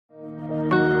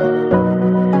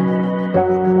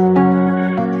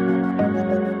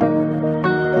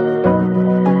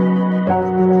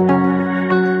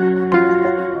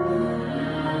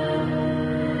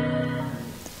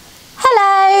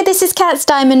This is Cat's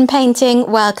Diamond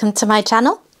Painting. Welcome to my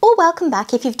channel, or welcome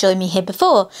back if you've joined me here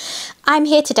before. I'm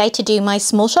here today to do my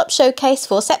small shop showcase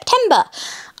for September.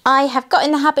 I have got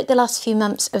in the habit the last few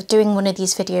months of doing one of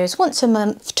these videos once a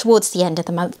month towards the end of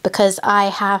the month because I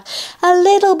have a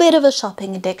little bit of a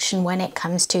shopping addiction when it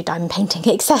comes to diamond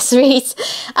painting accessories.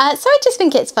 So I just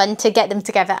think it's fun to get them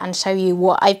together and show you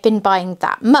what I've been buying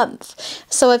that month.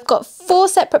 So I've got 4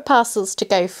 separate parcels to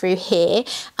go through here,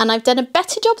 and I've done a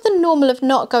better job than normal of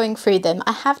not going through them.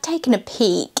 I have taken a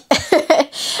peek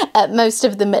at most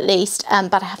of them at least,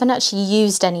 but I haven't actually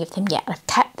used any of them yet. I've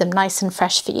kept them nice and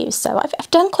fresh for you, so I've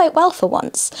done quite well for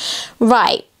once.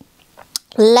 Right,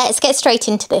 let's get straight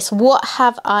into this. What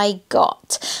have I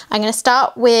got? I'm going to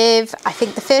start with, I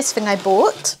think, the first thing I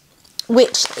bought,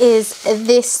 which is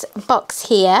this box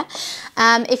here.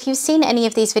 If you've seen any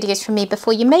of these videos from me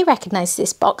before, you may recognise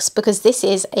this box because this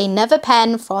is another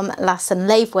pen from Lassen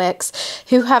Laveworks,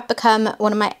 who have become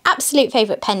one of my absolute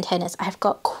favourite pen turners. I've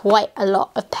got quite a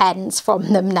lot of pens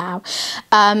from them now.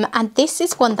 And this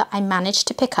is one that I managed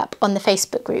to pick up on the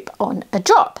Facebook group on a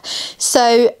drop.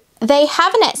 So they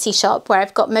have an Etsy shop where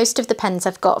I've got most of the pens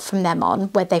I've got from them on,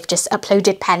 where they've just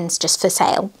uploaded pens just for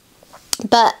sale.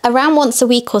 But around once a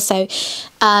week or so,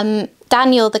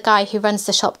 Daniel, the guy who runs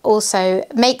the shop, also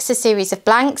makes a series of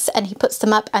blanks and he puts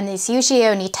them up, and there's usually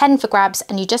only 10 for grabs,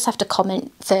 and you just have to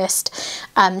comment first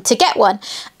to get one.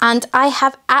 And I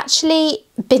have actually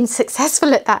been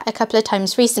successful at that a couple of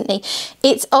times recently.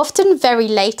 It's often very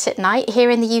late at night here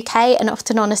in the UK and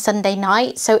often on a Sunday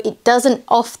night, so it doesn't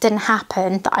often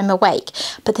happen that I'm awake.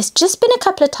 But there's just been a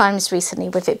couple of times recently,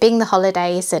 with it being the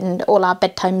holidays and all our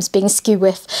bedtimes being skew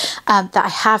with, that I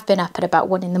have been up at about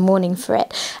 1 in the morning for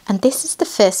it. And this is the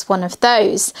first one of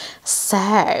those.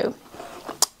 So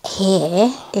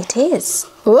here it is.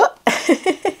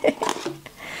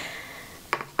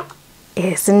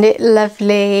 Isn't it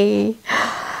lovely?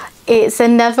 It's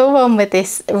another one with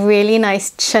this really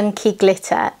nice chunky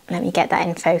glitter. Let me get that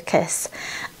in focus.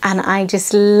 And I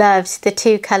just loved the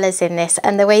 2 colours in this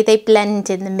and the way they blend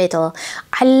in the middle.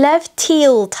 I love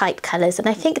teal type colours, and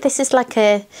I think this is like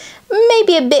a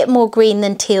maybe a bit more green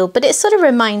than teal, but it sort of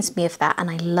reminds me of that. And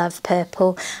I love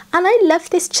purple, and I love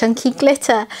this chunky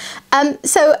glitter.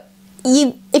 So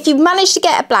if you manage to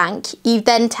get a blank, you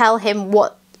then tell him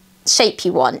what shape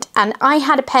you want, and I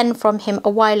had a pen from him a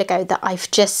while ago that I've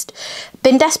just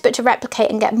been desperate to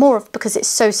replicate and get more of because it's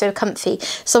so comfy.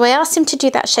 So I asked him to do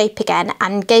that shape again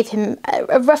and gave him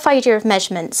a rough idea of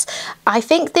measurements. I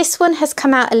think this one has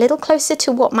come out a little closer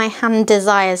to what my hand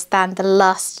desires than the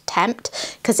last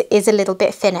attempt, because it is a little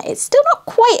bit thinner. It's still not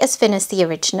quite as thin as the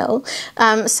original,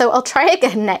 so I'll try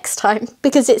again next time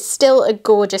because it's still a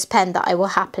gorgeous pen that I will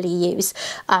happily use,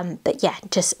 but yeah,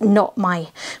 just not my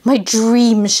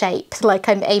dream shape like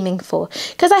I'm aiming for,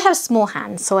 because I have small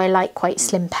hands, so I like quite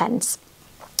slim pens.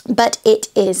 But it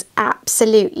is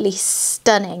absolutely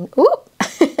stunning. Ooh,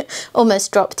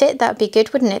 almost dropped it. That'd be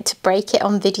good, wouldn't it, to break it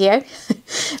on video?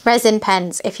 Resin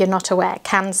pens, if you're not aware,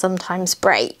 can sometimes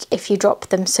break if you drop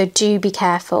them, so do be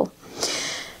careful.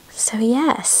 So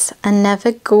yes,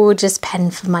 another gorgeous pen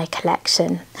for my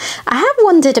collection. I have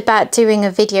wondered about doing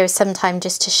a video sometime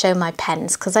just to show my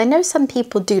pens, because I know some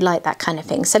people do like that kind of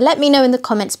thing. So let me know in the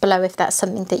comments below if that's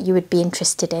something that you would be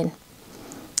interested in.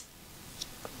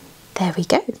 There we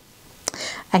go.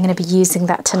 I'm going to be using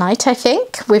that tonight, I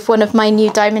think, with one of my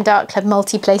new Diamond Art Club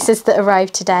multi-placers that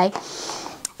arrived today.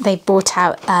 They brought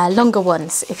out longer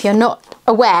ones. If you're not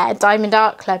aware, Diamond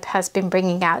Art Club has been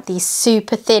bringing out these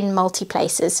super thin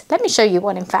multi-placers. Let me show you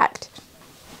one, in fact.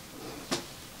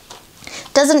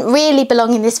 Doesn't really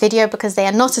belong in this video because they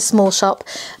are not a small shop,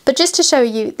 but just to show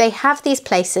you, they have these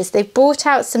placers. They've brought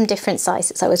out some different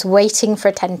sizes. I was waiting for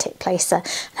a 10-tick placer,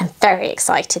 and I'm very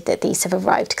excited that these have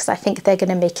arrived because I think they're going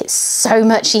to make it so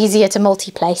much easier to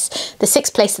multi-place. The 6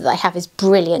 placer that I have is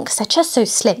brilliant because they're just so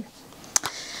slim.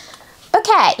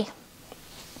 Okay,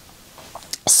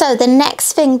 so the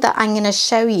next thing that I'm going to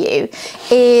show you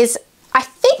is, I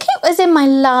think it was in my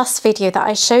last video that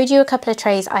I showed you a couple of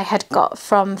trays I had got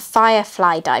from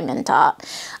Firefly Diamond Art.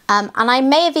 And I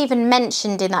may have even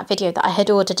mentioned in that video that I had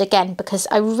ordered again because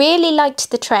I really liked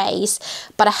the trays,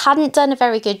 but I hadn't done a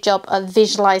very good job of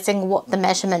visualising what the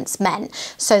measurements meant.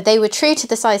 So they were true to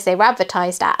the size they were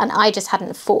advertised at, and I just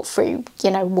hadn't thought through,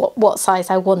 you know, what size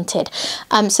I wanted.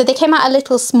 So they came out a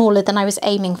little smaller than I was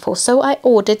aiming for, so I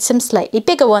ordered some slightly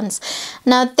bigger ones.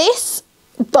 Now this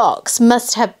box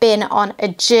must have been on a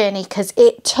journey because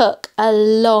it took a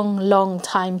long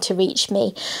time to reach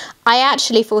me. I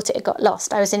actually thought it had got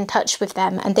lost. I was in touch with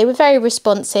them and they were very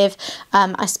responsive.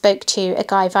 I spoke to a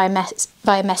guy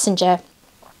via Messenger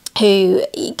who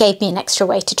gave me an extra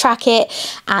way to track it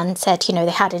and said, you know,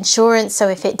 they had insurance, so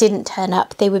if it didn't turn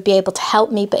up they would be able to help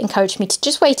me, but encouraged me to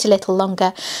just wait a little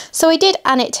longer. So I did,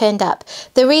 and it turned up.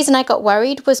 The reason I got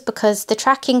worried was because the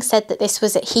tracking said that this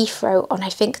was at Heathrow on, I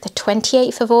think, the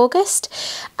 28th of August,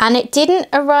 and it didn't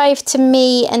arrive to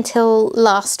me until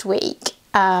last week.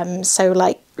 So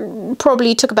like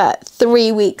probably took about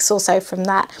 3 weeks or so from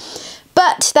that.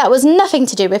 But that was nothing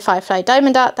to do with Firefly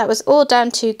Diamond Art. That was all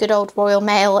down to good old Royal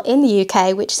Mail in the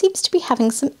UK, which seems to be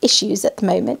having some issues at the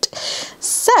moment.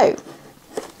 So,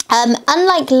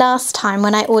 unlike last time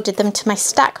when I ordered them to my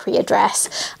Stackry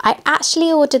address, I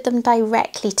actually ordered them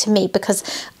directly to me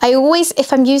because I always,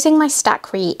 if I'm using my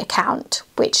Stackry account,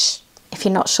 which if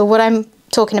you're not sure what I'm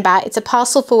talking about, it's a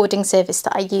parcel forwarding service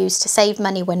that I use to save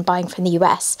money when buying from the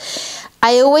US.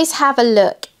 I always have a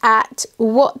look at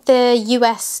what the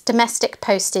US domestic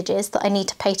postage is that I need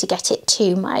to pay to get it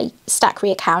to my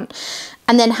Stackry account,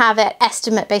 and then have an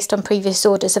estimate based on previous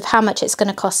orders of how much it's going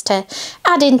to cost to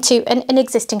add into an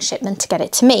existing shipment to get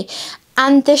it to me.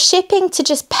 And the shipping to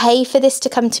just pay for this to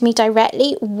come to me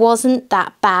directly wasn't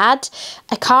that bad.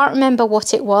 I can't remember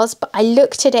what it was, but I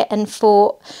looked at it and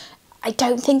thought, I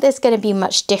don't think there's going to be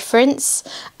much difference,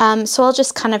 so I'll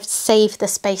just kind of save the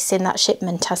space in that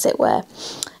shipment, as it were.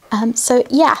 So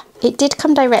yeah, it did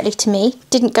come directly to me.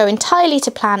 Didn't go entirely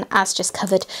to plan, as just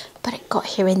covered, but it got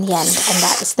here in the end, and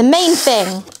that is the main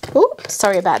thing. Oh,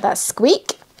 sorry about that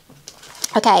squeak.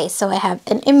 Okay, so I have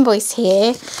an invoice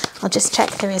here. I'll just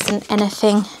check there isn't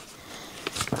anything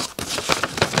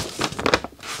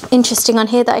interesting on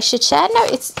here that I should share. No,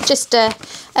 it's just a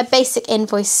basic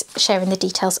invoice sharing the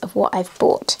details of what I've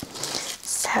bought.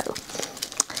 So,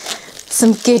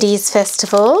 some goodies first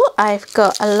of all. I've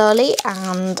got a lolly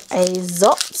and a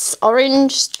Zots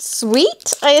orange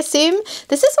sweet, I assume.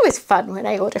 This is always fun when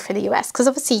I order for the US because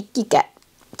obviously you get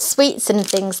sweets and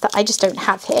things that I just don't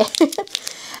have here.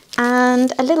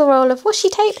 And a little roll of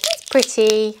washi tape. It's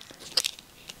pretty.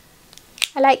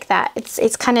 I like that.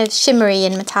 It's kind of shimmery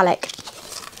and metallic.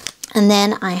 And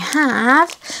then I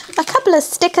have a couple of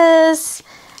stickers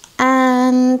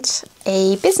and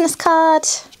a business card.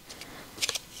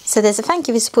 So there's a thank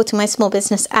you for supporting my small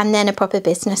business, and then a proper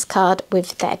business card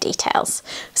with their details.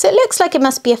 So it looks like it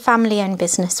must be a family-owned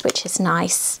business, which is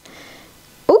nice.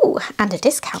 Ooh, and a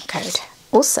discount code.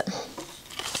 Awesome.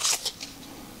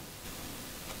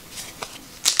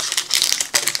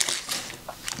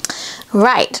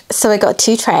 Right, so I got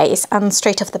 2 trays, and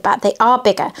straight off the bat they are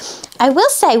bigger. I will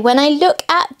say, when I look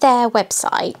at their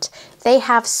website, they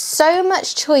have so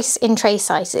much choice in tray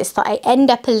sizes that I end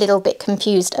up a little bit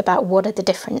confused about what are the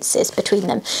differences between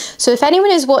them. So if anyone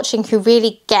is watching who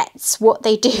really gets what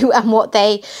they do and what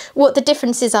the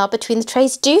differences are between the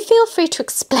trays, do feel free to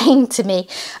explain to me,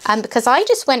 because I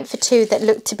just went for 2 that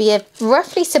looked to be a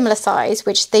roughly similar size,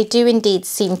 which they do indeed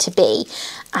seem to be,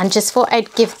 and just thought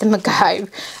I'd give them a go,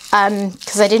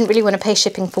 because I didn't really want to pay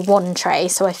shipping for 1 tray,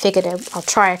 so I figured I'll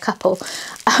try a couple.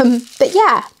 But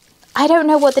yeah, I don't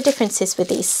know what the difference is with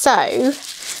these, so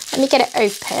let me get it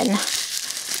open.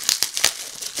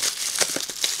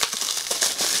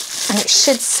 And it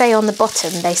should say on the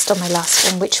bottom, based on my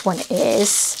last one, which one it is.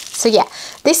 So yeah,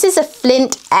 this is a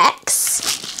Flint X,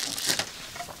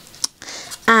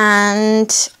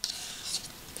 and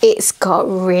it's got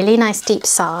really nice deep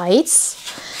sides.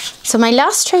 So my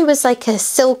last tray was like a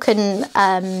silken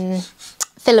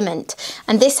filament,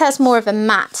 and this has more of a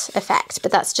matte effect,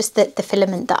 but that's just the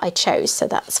filament that I chose, so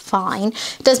that's fine.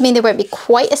 It does mean there won't be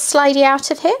quite a slidey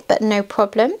out of here, but no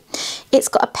problem. It's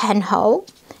got a pen hole.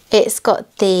 It's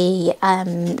got the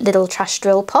little trash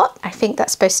drill pot, I think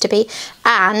that's supposed to be,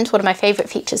 and one of my favourite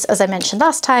features, as I mentioned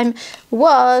last time,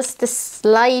 was the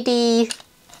slidey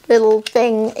little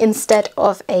thing instead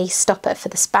of a stopper for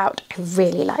the spout. I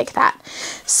really like that.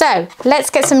 So let's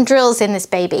get some drills in this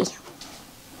baby.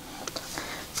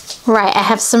 Right, I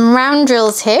have some round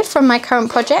drills here from my current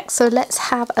project, so let's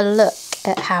have a look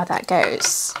at how that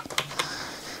goes.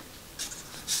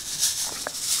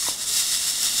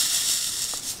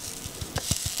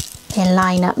 They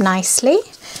line up nicely,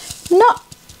 not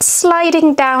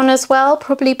sliding down as well,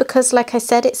 probably because, like I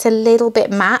said, it's a little bit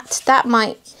matte. That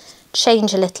might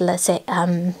change a little as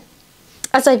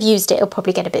I've used it, it'll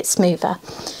probably get a bit smoother.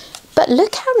 But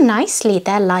look how nicely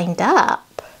they're lined up.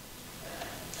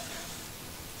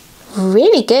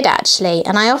 Really good, actually.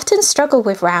 And I often struggle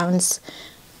with rounds.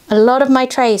 A lot of my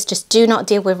trays just do not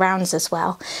deal with rounds as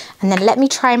well. And then let me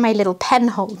try my little pen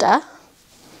holder.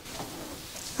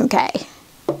 Okay.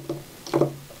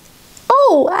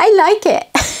 Oh, I like it.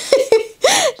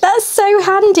 That's so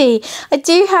handy. I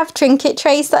do have trinket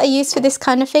trays that I use for this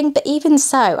kind of thing, but even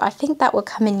so, I think that will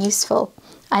come in useful.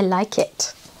 I like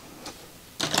it.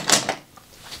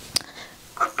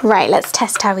 Right, let's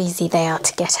test how easy they are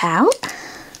to get out.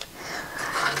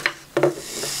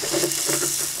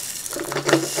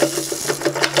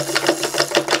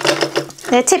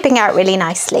 They're tipping out really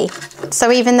nicely.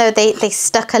 So even though they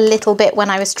stuck a little bit when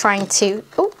I was trying to,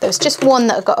 oh, there was just one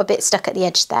that got a bit stuck at the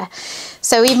edge there.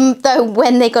 So even though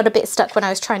when they got a bit stuck when I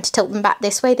was trying to tilt them back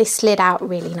this way, they slid out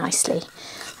really nicely.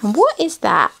 And what is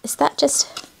that? Is that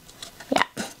just, yeah,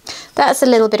 that's a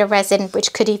little bit of resin,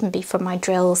 which could even be from my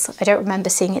drills. I don't remember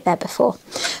seeing it there before.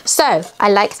 So I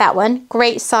like that one.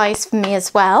 Great size for me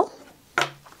as well.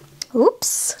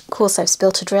 Oops, of course I've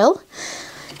spilt a drill.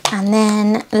 And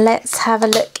then let's have a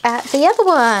look at the other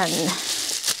one.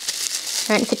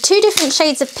 I went for 2 different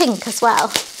shades of pink as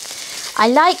well. I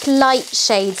like light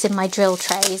shades in my drill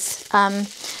trays.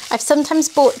 I've sometimes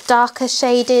bought darker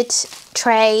shaded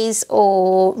trays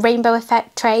or rainbow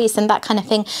effect trays and that kind of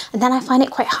thing. And then I find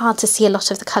it quite hard to see a lot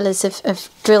of the colours of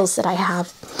drills that I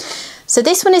have. So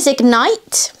this one is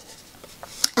Ignite.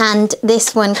 And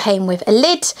this one came with a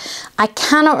lid. I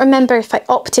cannot remember if I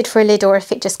opted for a lid or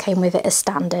if it just came with it as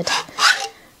standard.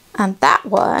 And that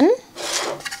one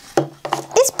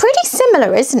is pretty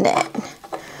similar, isn't it?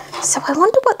 So I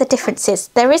wonder what the difference is.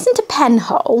 There isn't a pen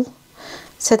hole,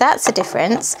 so that's a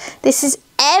difference. This is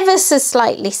ever so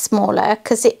slightly smaller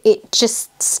because it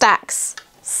just stacks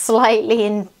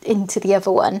slightly into the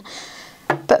other one.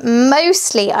 But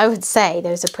mostly I would say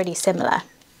those are pretty similar.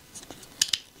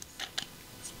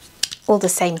 All the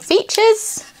same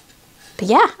features, but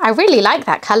yeah, I really like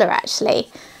that colour actually.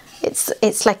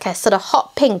 It's like a sort of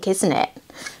hot pink, isn't it?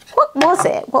 What was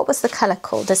it? What was the colour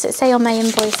called? Does it say on my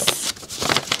invoice?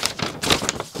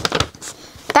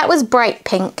 That was bright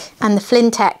pink, and the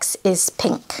Flintex is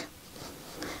pink.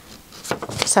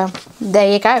 So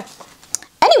there you go.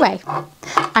 Anyway,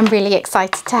 I'm really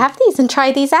excited to have these and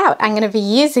try these out. I'm going to be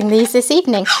using these this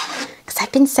evening because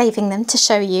I've been saving them to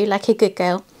show you like a good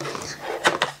girl.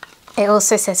 It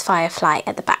also says Firefly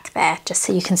at the back there, just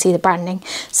so you can see the branding.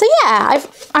 So yeah,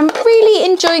 I'm really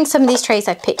enjoying some of these trays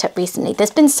I've picked up recently. There's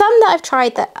been some that I've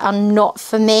tried that are not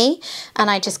for me,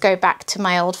 and I just go back to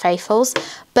my old faithfuls.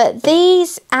 But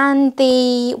these and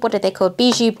the, what are they called?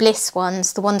 Bijou Bliss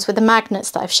ones, the ones with the magnets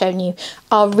that I've shown you,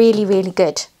 are really, really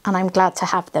good, and I'm glad to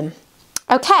have them.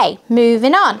 Okay,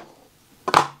 moving on.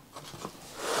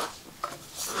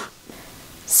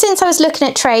 Since I was looking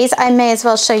at trays, I may as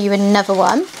well show you another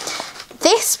one.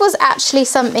 This was actually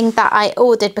something that I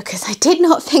ordered because I did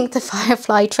not think the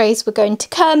Firefly trays were going to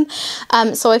come.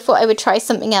 So I thought I would try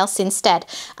something else instead.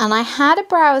 And I had a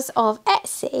browse of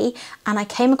Etsy and I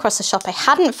came across a shop I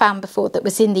hadn't found before that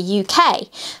was in the UK.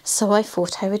 So I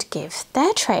thought I would give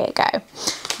their tray a go.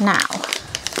 Now,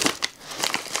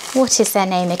 what is their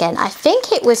name again? I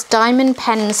think it was Diamond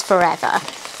Pens Forever.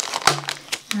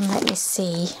 And let me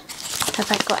see.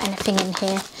 Have I got anything in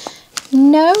here?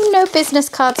 No, no business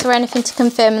cards or anything to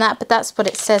confirm that, but that's what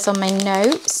it says on my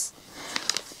notes.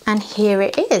 And here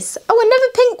it is. Oh,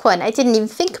 another pink one. I didn't even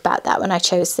think about that when I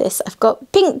chose this. I've got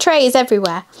pink trays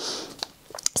everywhere.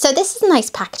 So this is nice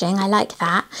packaging. I like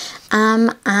that.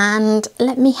 And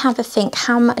let me have a think.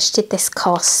 How much did this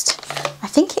cost? I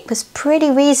think it was pretty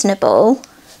reasonable.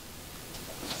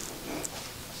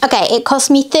 Okay, it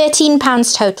cost me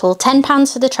 £13 total,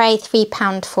 £10 for the tray,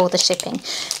 £3 for the shipping.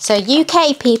 So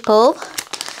UK people,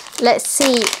 let's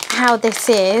see how this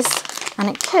is, and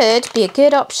it could be a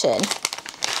good option.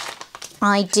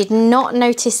 I did not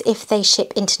notice if they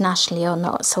ship internationally or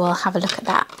not, so I'll have a look at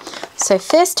that. So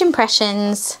first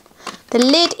impressions, the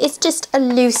lid is just a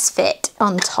loose fit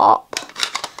on top.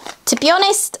 To be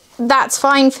honest, that's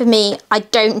fine for me. I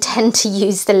don't tend to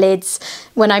use the lids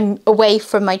when I'm away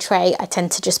from my tray. I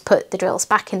tend to just put the drills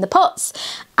back in the pots,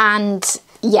 and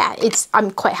yeah,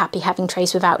 I'm quite happy having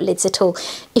trays without lids at all.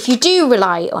 If you do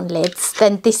rely on lids,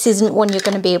 then this isn't one you're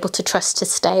going to be able to trust to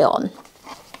stay on.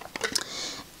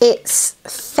 It's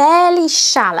fairly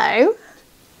shallow,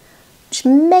 which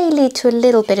may lead to a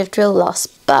little bit of drill loss,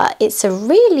 but it's a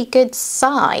really good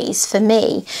size for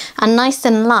me and nice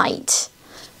and light.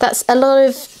 That's a lot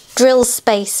of drill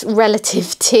space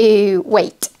relative to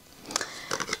weight.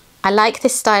 I like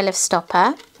this style of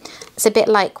stopper. It's a bit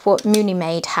like what Mooney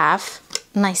Maid have.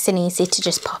 Nice and easy to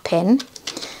just pop in.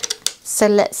 So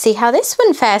let's see how this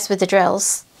one fares with the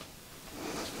drills.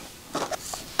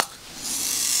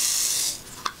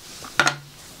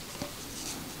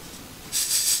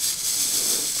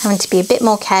 having to be a bit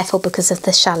more careful because of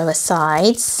the shallower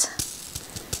sides.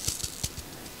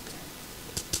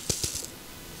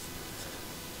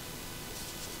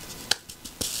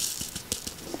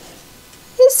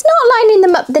 It's not lining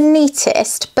them up the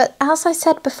neatest, but as I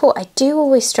said before, I do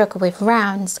always struggle with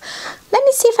rounds. Let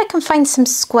me see if I can find some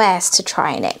squares to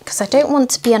try in it, because I don't want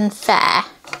to be unfair.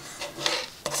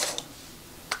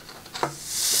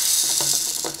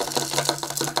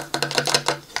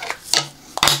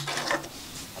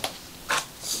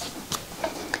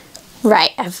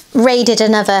 Right, I've raided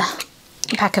another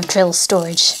pack of drill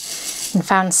storage and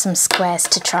found some squares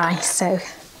to try, so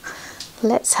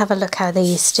let's have a look how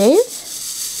these do.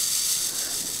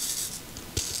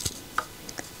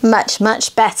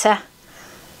 Much better.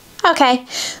 Okay,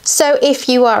 so if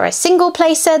you are a single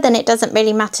placer, then it doesn't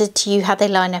really matter to you how they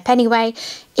line up anyway.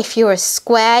 If you're a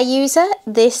square user,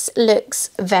 this looks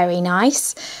very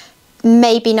nice.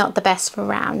 Maybe not the best for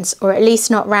rounds, or at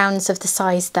least not rounds of the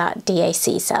size that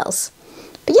DAC sells.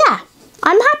 But yeah,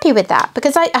 I'm happy with that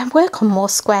because I work on more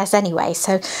squares anyway.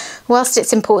 So whilst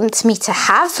it's important to me to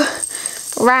have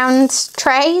round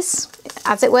trays,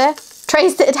 as it were,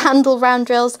 trays that handle round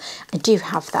drills, I do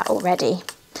have that already.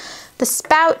 The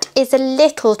spout is a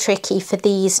little tricky for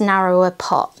these narrower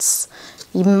pots.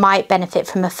 You might benefit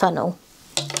from a funnel,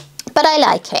 but I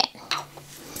like it.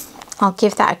 I'll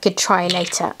give that a good try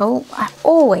later. Oh, I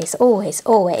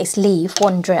always leave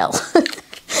one drill,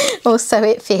 or so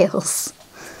it feels.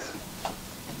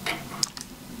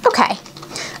 Okay,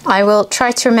 I will try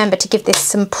to remember to give this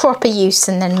some proper use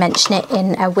and then mention it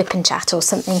in a whip and chat or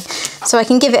something, so I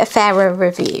can give it a fairer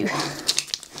review.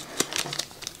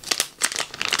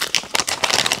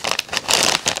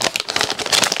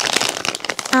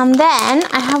 And then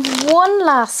I have one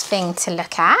last thing to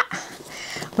look at,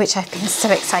 which I've been so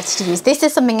excited to use. This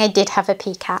is something I did have a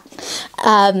peek at,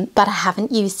 but I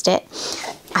haven't used it.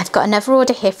 I've got another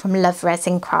order here from Love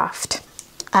Resin Craft.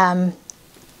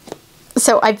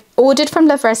 So I've ordered from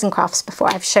Love Resin Crafts before.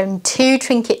 I've shown 2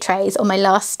 trinket trays on my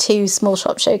last 2 small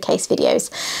shop showcase videos.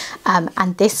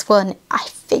 And this one, I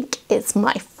think, is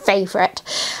my favourite.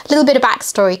 A little bit of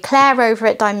backstory. Claire over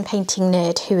at Diamond Painting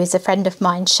Nerd, who is a friend of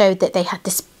mine, showed that they had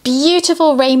this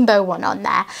beautiful rainbow one on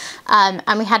there.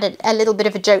 And we had a little bit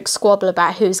of a joke squabble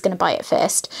about who's going to buy it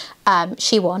first.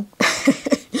 She won.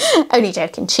 Only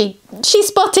joking. She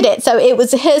spotted it, so it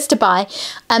was hers to buy.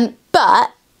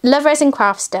 But Love Resin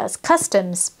Crafts does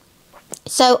customs.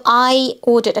 So I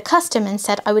ordered a custom and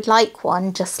said I would like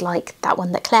one just like that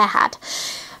one that Claire had.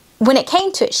 When it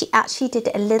came to it, she actually did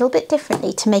it a little bit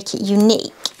differently to make it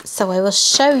unique. So I will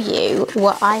show you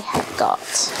what I have got.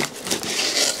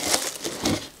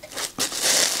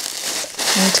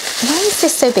 And why is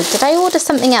this so big? Did I order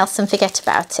something else and forget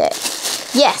about it?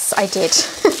 Yes, I did.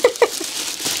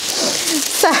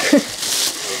 So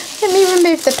let me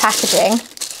remove the packaging.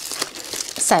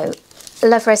 So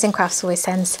Love Resin Crafts always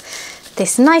sends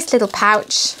this nice little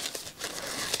pouch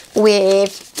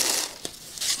with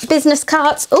business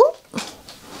cards. Oh,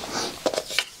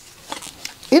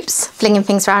 oops, flinging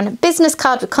things around. Business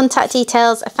card with contact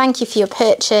details, a thank you for your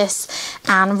purchase,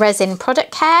 and resin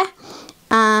product care.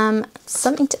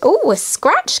 Something to, oh, a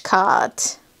scratch card.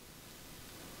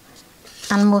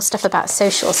 And more stuff about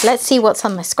social. So let's see what's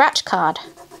on my scratch card.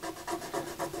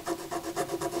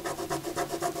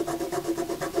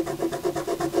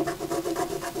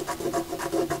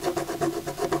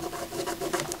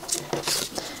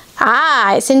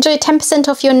 Ah, it's enjoy 10%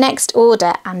 off your next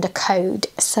order and a code.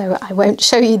 So I won't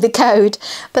show you the code,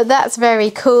 but that's very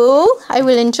cool. I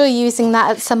will enjoy using that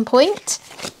at some point.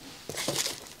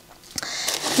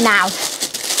 Now,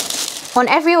 on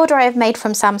every order I have made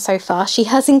from Sam so far, she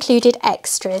has included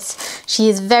extras. She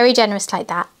is very generous like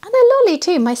that. And a lolly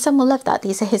too. My son will love that.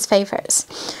 These are his favourites.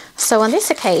 So on this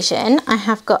occasion, I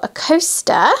have got a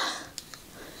coaster,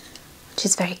 which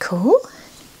is very cool.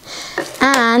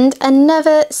 And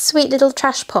another sweet little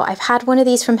trash pot. I've had one of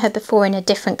these from her before in a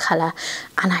different colour,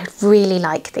 and I really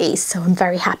like these, so I'm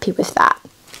very happy with that.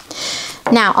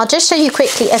 Now, I'll just show you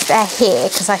quickly as they're here,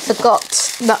 because I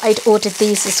forgot that I'd ordered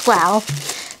these as well.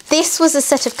 This was a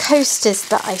set of coasters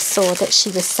that I saw that she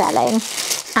was selling,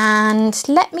 and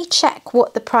let me check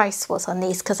what the price was on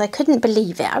these, because I couldn't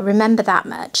believe it. I remember that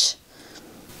much.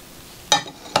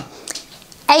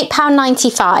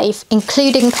 £8.95,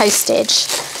 including postage,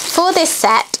 for this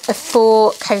set of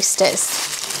 4 coasters.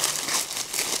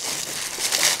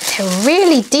 They're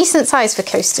really decent size for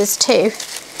coasters too.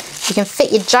 You can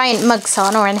fit your giant mugs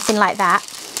on or anything like that.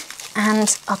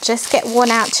 And I'll just get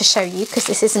one out to show you, because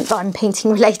this isn't diamond painting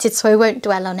related, so I won't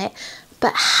dwell on it.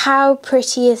 But how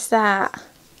pretty is that?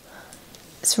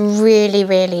 It's really,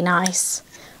 really nice.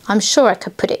 I'm sure I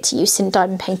could put it to use in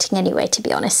diamond painting anyway, to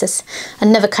be honest, as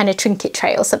another kind of trinket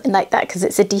tray or something like that, because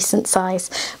it's a decent size.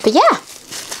 But yeah,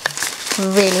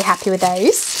 really happy with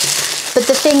those. But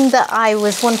the thing that I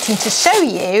was wanting to show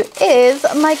you is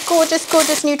my gorgeous,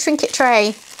 gorgeous new trinket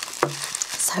tray.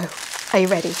 So, are you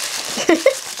ready?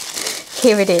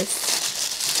 Here it is.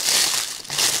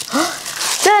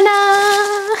 Ta-da!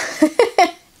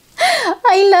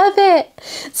 I love it.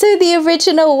 So the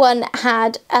original one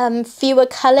had fewer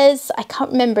colours. I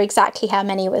can't remember exactly how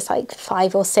many. It was like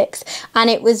 5 or 6, and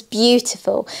it was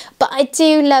beautiful. But I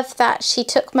do love that she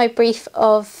took my brief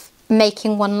of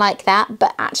making one like that,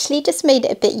 but actually just made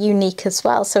it a bit unique as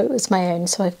well. So it was my own.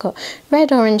 So I've got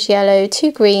red, orange, yellow,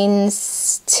 2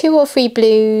 greens, 2 or 3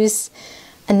 blues,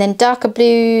 and then darker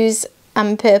blues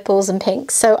and purples and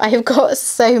pinks. So I've got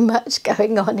so much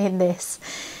going on in this.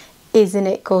 Isn't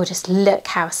it gorgeous? Look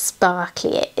how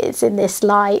sparkly it is in this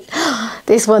light.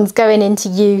 This one's going into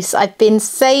use. I've been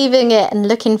saving it and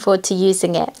looking forward to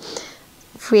using it.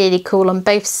 Really cool on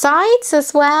both sides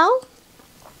as well.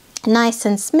 Nice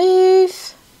and smooth.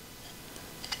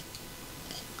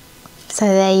 So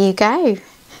there you go.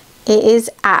 It is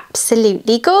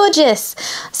absolutely gorgeous.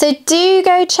 So do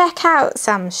go check out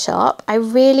Sam's shop. I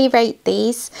really rate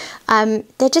these.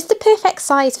 They're just the perfect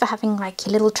size for having like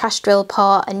your little trash drill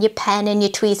pot and your pen and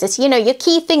your tweezers. You know, your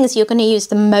key things you're going to use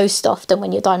the most often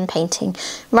when you're diamond painting,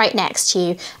 right next to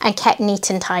you, and kept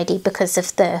neat and tidy because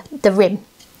of the rim.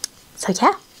 So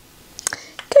yeah,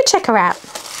 go check her out.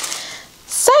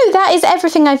 So that is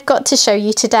everything I've got to show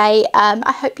you today.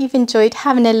 I hope you've enjoyed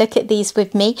having a look at these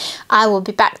with me. I will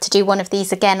be back to do one of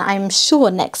these again, I'm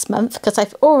sure, next month, because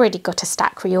I've already got a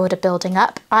stack reorder building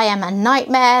up. I am a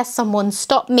nightmare. Someone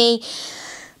stop me,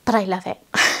 but I love it.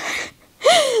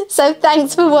 So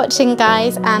thanks for watching,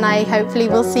 guys, and I hopefully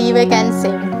will see you again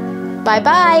soon. Bye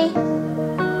bye.